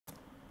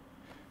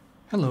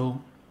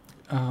Hello.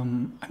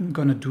 I'm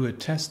gonna do a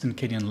test in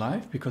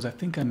Kdenlive because I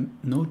think I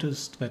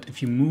noticed that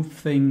if you move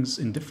things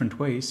in different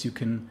ways, you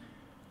can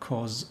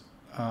cause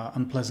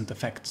unpleasant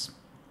effects.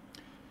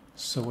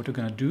 So what we're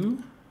gonna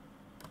do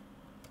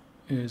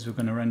is we're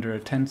gonna render a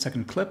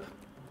 10-second clip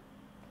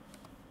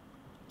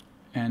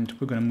and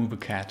we're gonna move a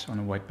cat on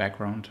a white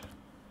background.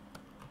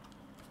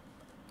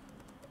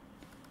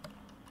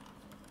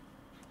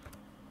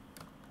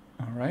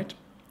 All right.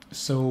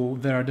 So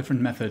there are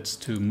different methods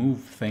to move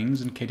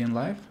things in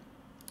Kdenlive.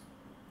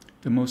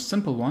 The most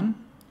simple one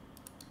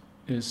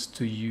is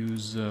to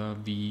use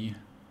the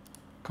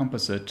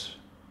composite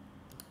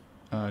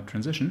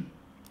transition,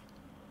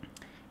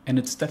 and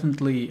it's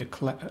definitely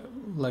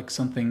like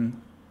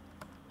something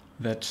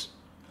that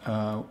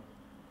a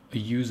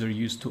user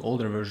used to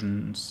older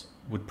versions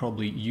would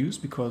probably use,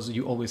 because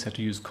you always had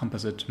to use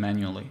composite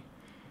manually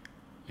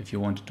if you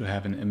wanted to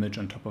have an image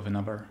on top of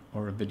another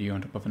or a video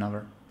on top of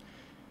another.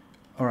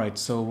 Alright,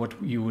 so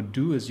what you would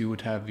do is you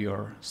would have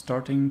your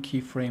starting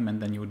keyframe and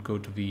then you would go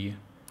to the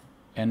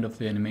end of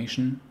the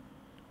animation.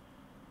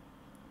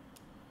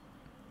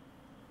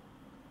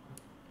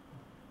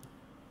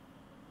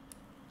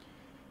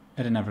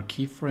 Add another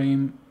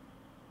keyframe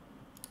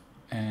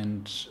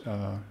and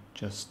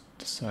just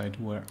decide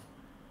where.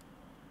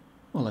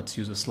 Well, let's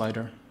use a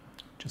slider.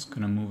 Just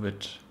gonna move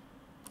it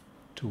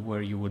to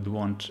where you would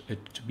want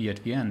it to be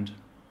at the end.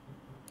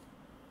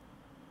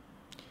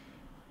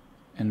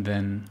 And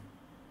then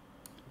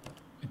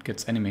it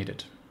gets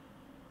animated.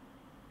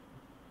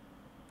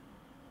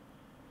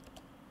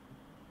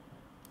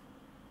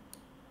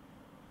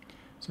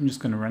 So I'm just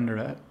going to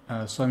render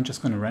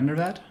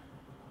that.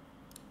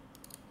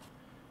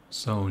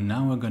 So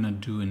now we're going to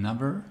do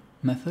another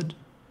method.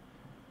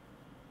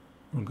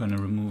 We're going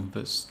to remove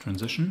this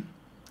transition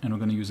and we're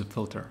going to use a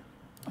filter.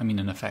 I mean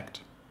an effect.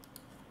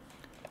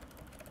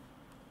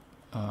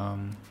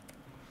 What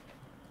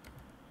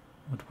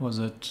was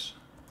it?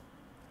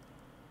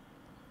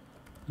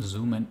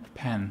 Zoom and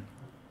pan.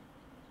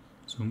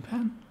 Zoom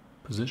pan?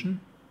 Position?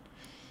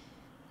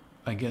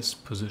 I guess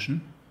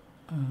position.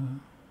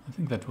 I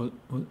think that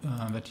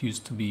that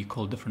used to be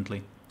called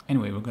differently.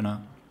 Anyway, we're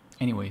gonna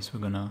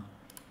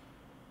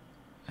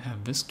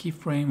have this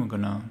keyframe. We're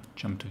gonna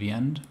jump to the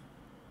end,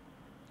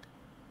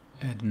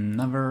 add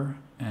another,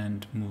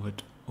 and move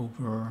it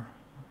over.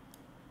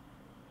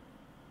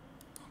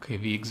 Okay,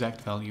 the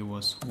exact value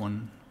was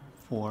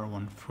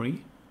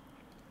 1413.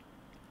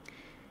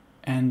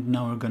 And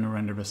now we're going to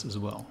render this as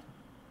well.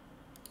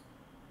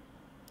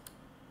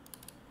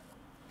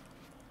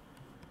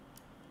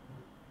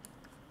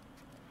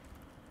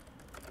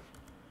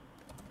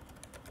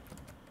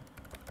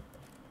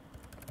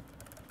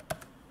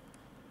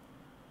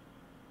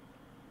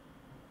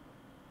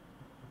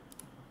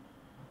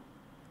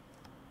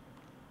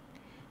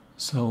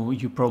 So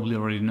you probably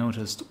already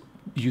noticed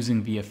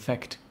using the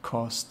effect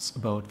costs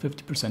about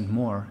 50%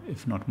 more,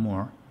 if not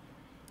more.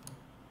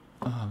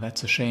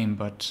 That's a shame,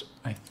 but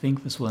I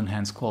think this will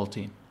enhance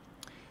quality.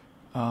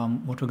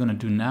 What we're going to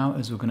do now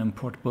is we're going to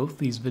import both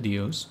these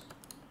videos,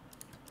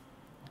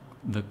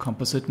 the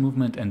composite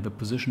movement and the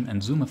position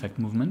and zoom effect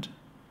movement,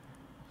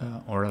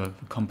 or the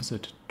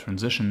composite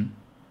transition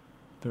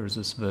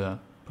versus the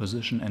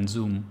position and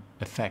zoom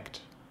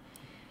effect.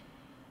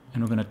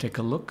 And we're going to take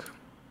a look.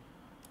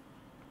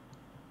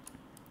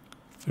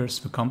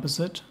 First the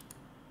composite,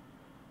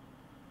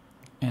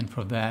 and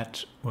for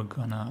that we're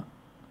gonna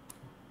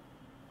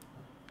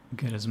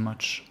get as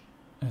much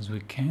as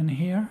we can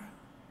here,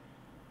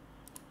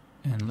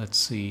 and let's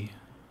see,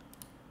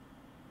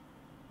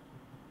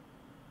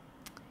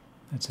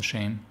 that's a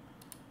shame.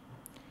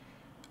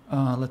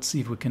 Let's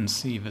see if we can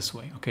see this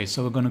way. Okay,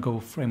 so we're gonna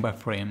go frame by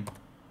frame.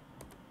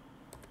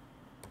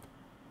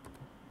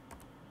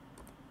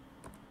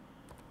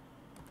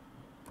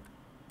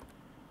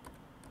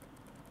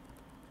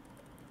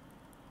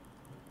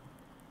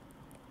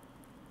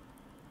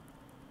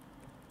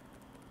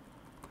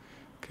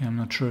 I'm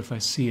not sure if I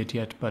see it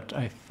yet, but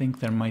I think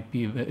there might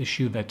be the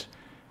issue that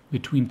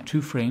between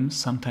two frames,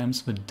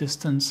 sometimes the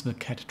distance the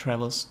cat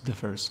travels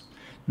differs.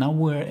 Now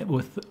we're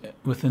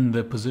within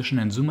the position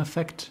and zoom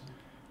effect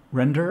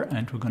render,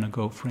 and we're going to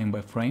go frame by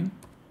frame.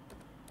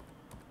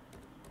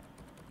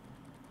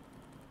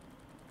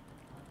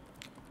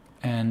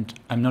 And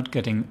I'm not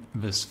getting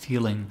this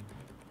feeling.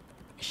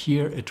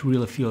 Here it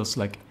really feels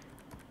like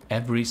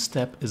every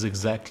step is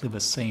exactly the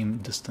same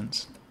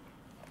distance.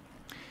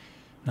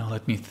 Now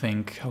let me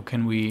think, how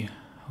can we,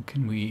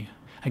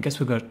 I guess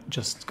we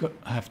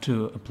have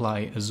to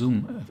apply a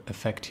zoom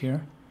effect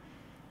here.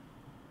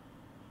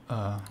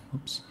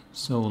 Oops,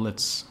 so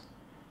let's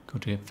go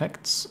to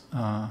effects,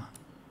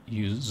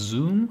 use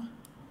zoom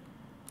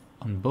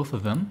on both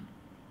of them.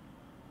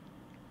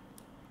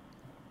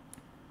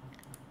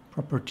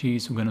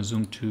 Properties, we're going to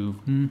zoom to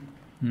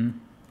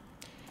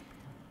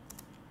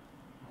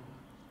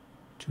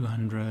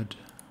 200.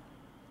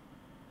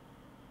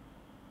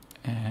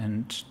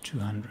 And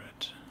 200.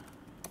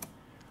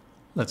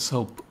 Let's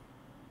hope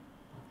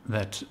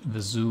that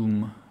the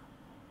zoom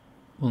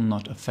will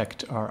not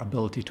affect our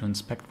ability to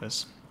inspect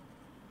this.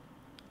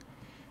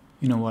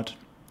 You know what?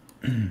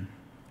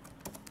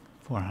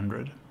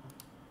 400.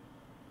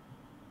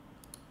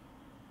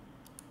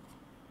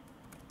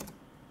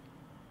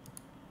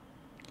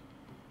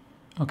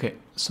 Okay,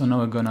 so now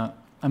we're gonna,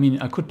 I mean,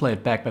 I could play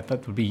it back, but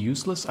that would be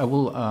useless. I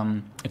will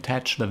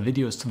attach the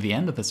videos to the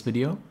end of this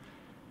video,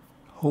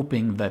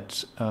 hoping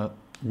that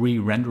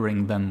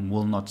re-rendering them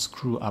will not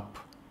screw up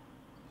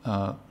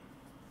the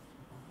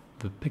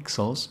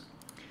pixels.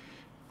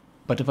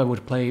 But if I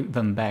would play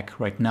them back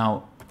right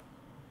now,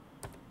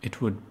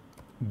 it would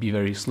be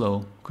very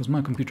slow, because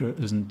my computer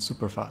isn't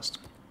super fast.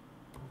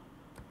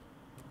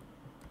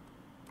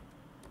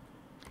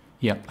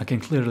 Yeah, I can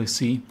clearly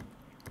see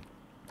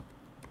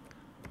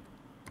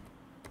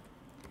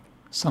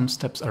some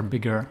steps are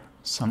bigger,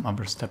 some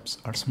other steps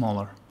are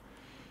smaller.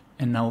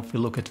 And now if we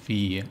look at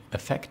the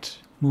effect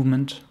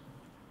movement,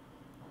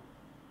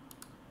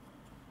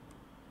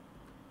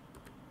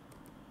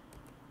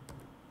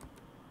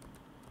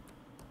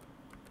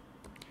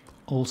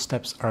 all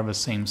steps are the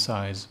same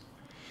size.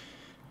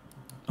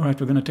 Alright,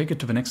 we're going to take it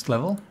to the next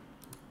level.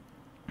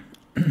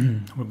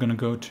 We're going to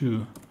go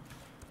to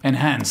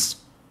Enhance.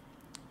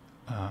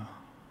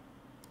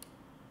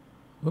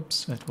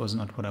 Whoops, that was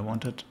not what I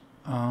wanted.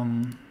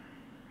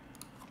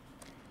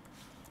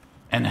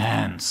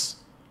 Enhance.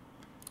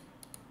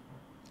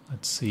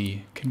 Let's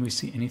see, can we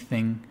see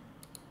anything?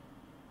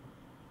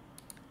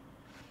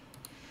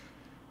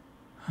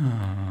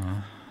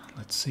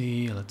 Let's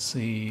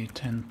see,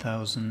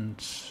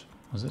 10,000,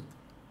 was it?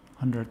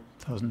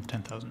 100,000,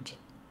 10,000.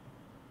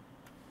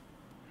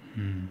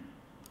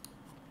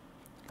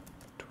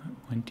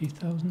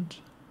 20,000?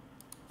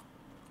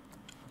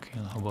 Okay,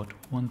 how about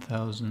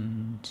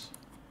 1,000?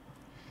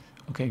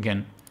 Okay,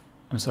 again,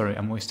 I'm sorry,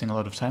 I'm wasting a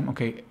lot of time.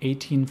 Okay,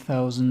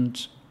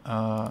 18,000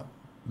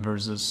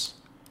 versus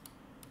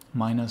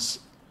minus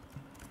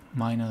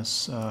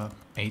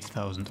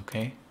 8,000,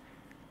 okay?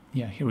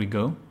 Yeah, here we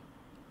go.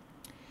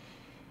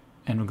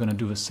 And we're gonna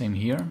do the same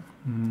here,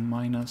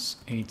 minus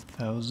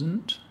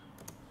 8,000.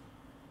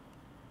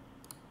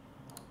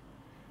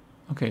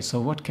 Okay,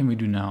 so what can we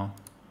do now?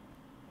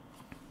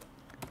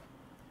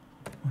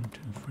 1, 2,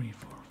 3,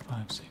 4,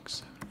 5, 6,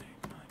 7, 8,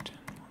 9, 10, 1, 2, 3, 4,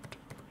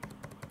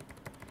 5.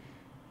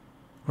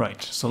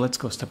 Right, so let's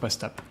go step by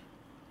step.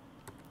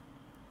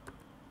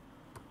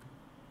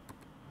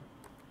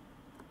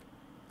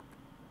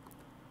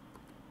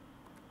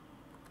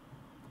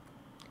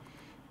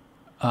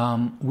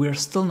 We're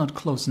still not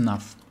close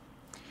enough,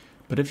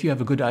 but if you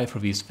have a good eye for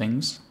these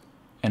things,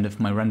 and if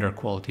my render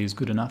quality is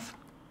good enough,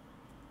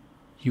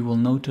 you will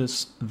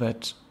notice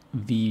that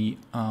the,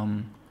 how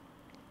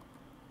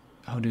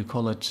do you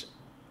call it,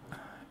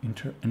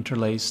 the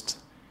interlaced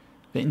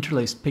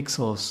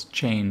pixels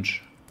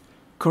change.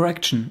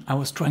 Correction, I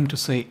was trying to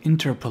say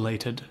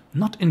interpolated,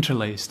 not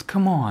interlaced,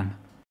 come on.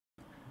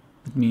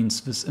 It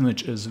means this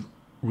image is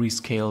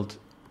rescaled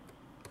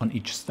on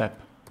each step.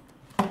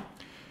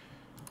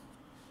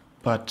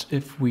 But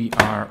if we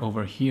are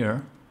over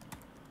here,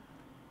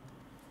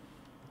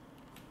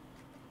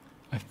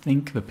 I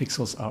think the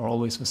pixels are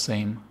always the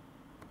same.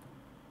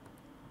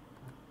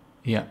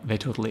 Yeah, they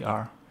totally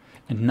are.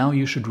 And now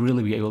you should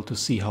really be able to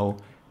see how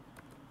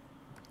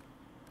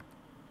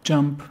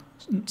jump,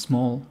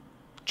 small,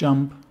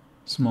 jump,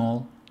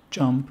 small,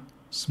 jump,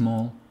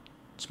 small,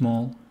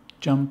 small,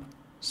 jump,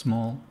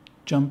 small,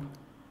 jump,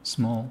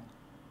 small,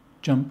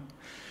 jump.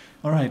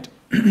 All right.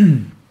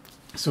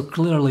 So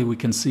clearly we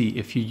can see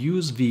if you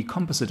use the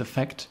composite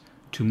effect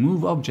to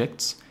move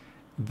objects,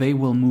 they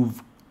will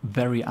move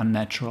very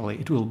unnaturally.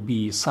 It will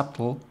be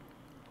subtle,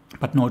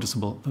 but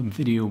noticeable. The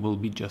video will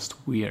be just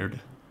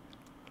weird.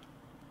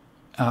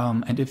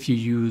 And if you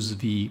use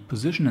the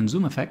position and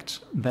zoom effect,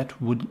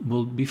 that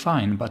will be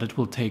fine, but it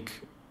will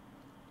take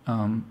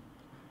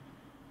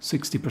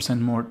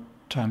 60% more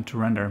time to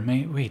render.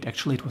 Wait,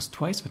 actually it was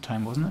twice the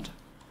time, wasn't it?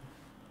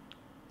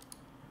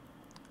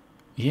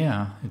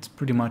 Yeah, it's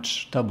pretty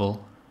much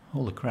double.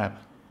 Holy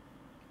crap.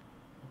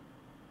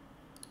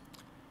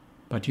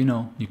 But you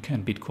know, you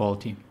can't beat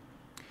quality.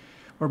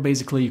 Or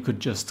basically you could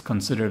just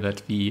consider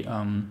that the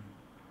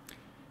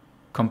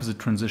composite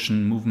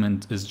transition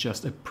movement is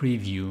just a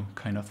preview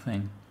kind of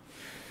thing.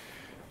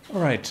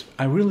 Alright,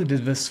 I really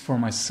did this for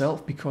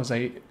myself because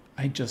I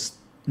just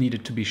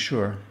needed to be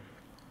sure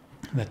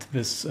that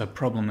this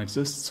problem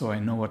exists, so I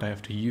know what I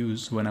have to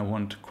use when I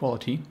want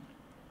quality.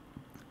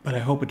 But I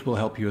hope it will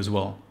help you as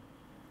well.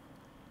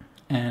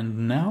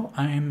 And now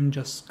I'm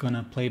just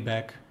gonna play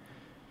back.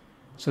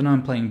 So now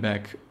I'm playing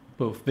back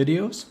both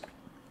videos.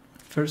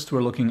 First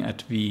we're looking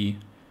at the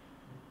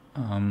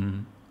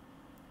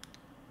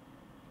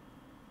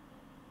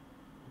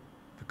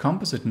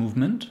composite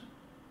movement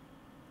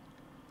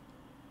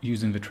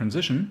using the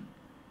transition.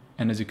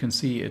 And as you can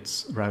see,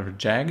 it's rather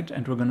jagged,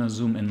 and we're gonna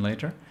zoom in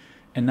later.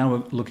 And now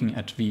we're looking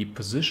at the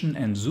position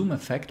and zoom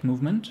effect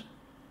movement,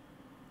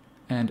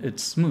 and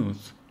it's smooth.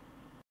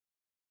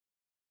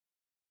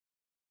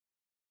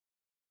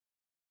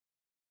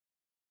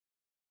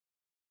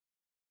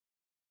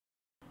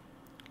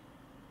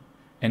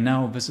 And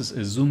now this is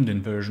a zoomed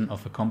in version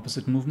of a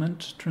composite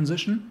movement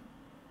transition.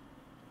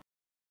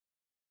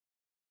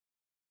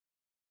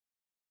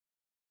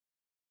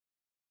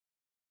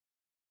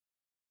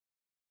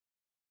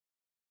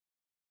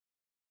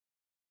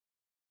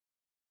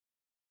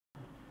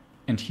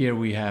 And here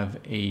we have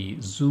a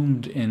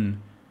zoomed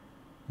in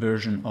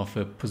version of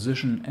a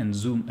position and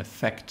zoom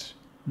effect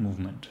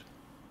movement.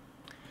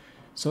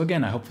 So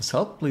again, I hope this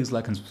helped. Please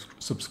like and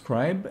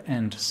subscribe,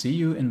 and see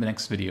you in the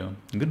next video.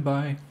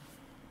 Goodbye.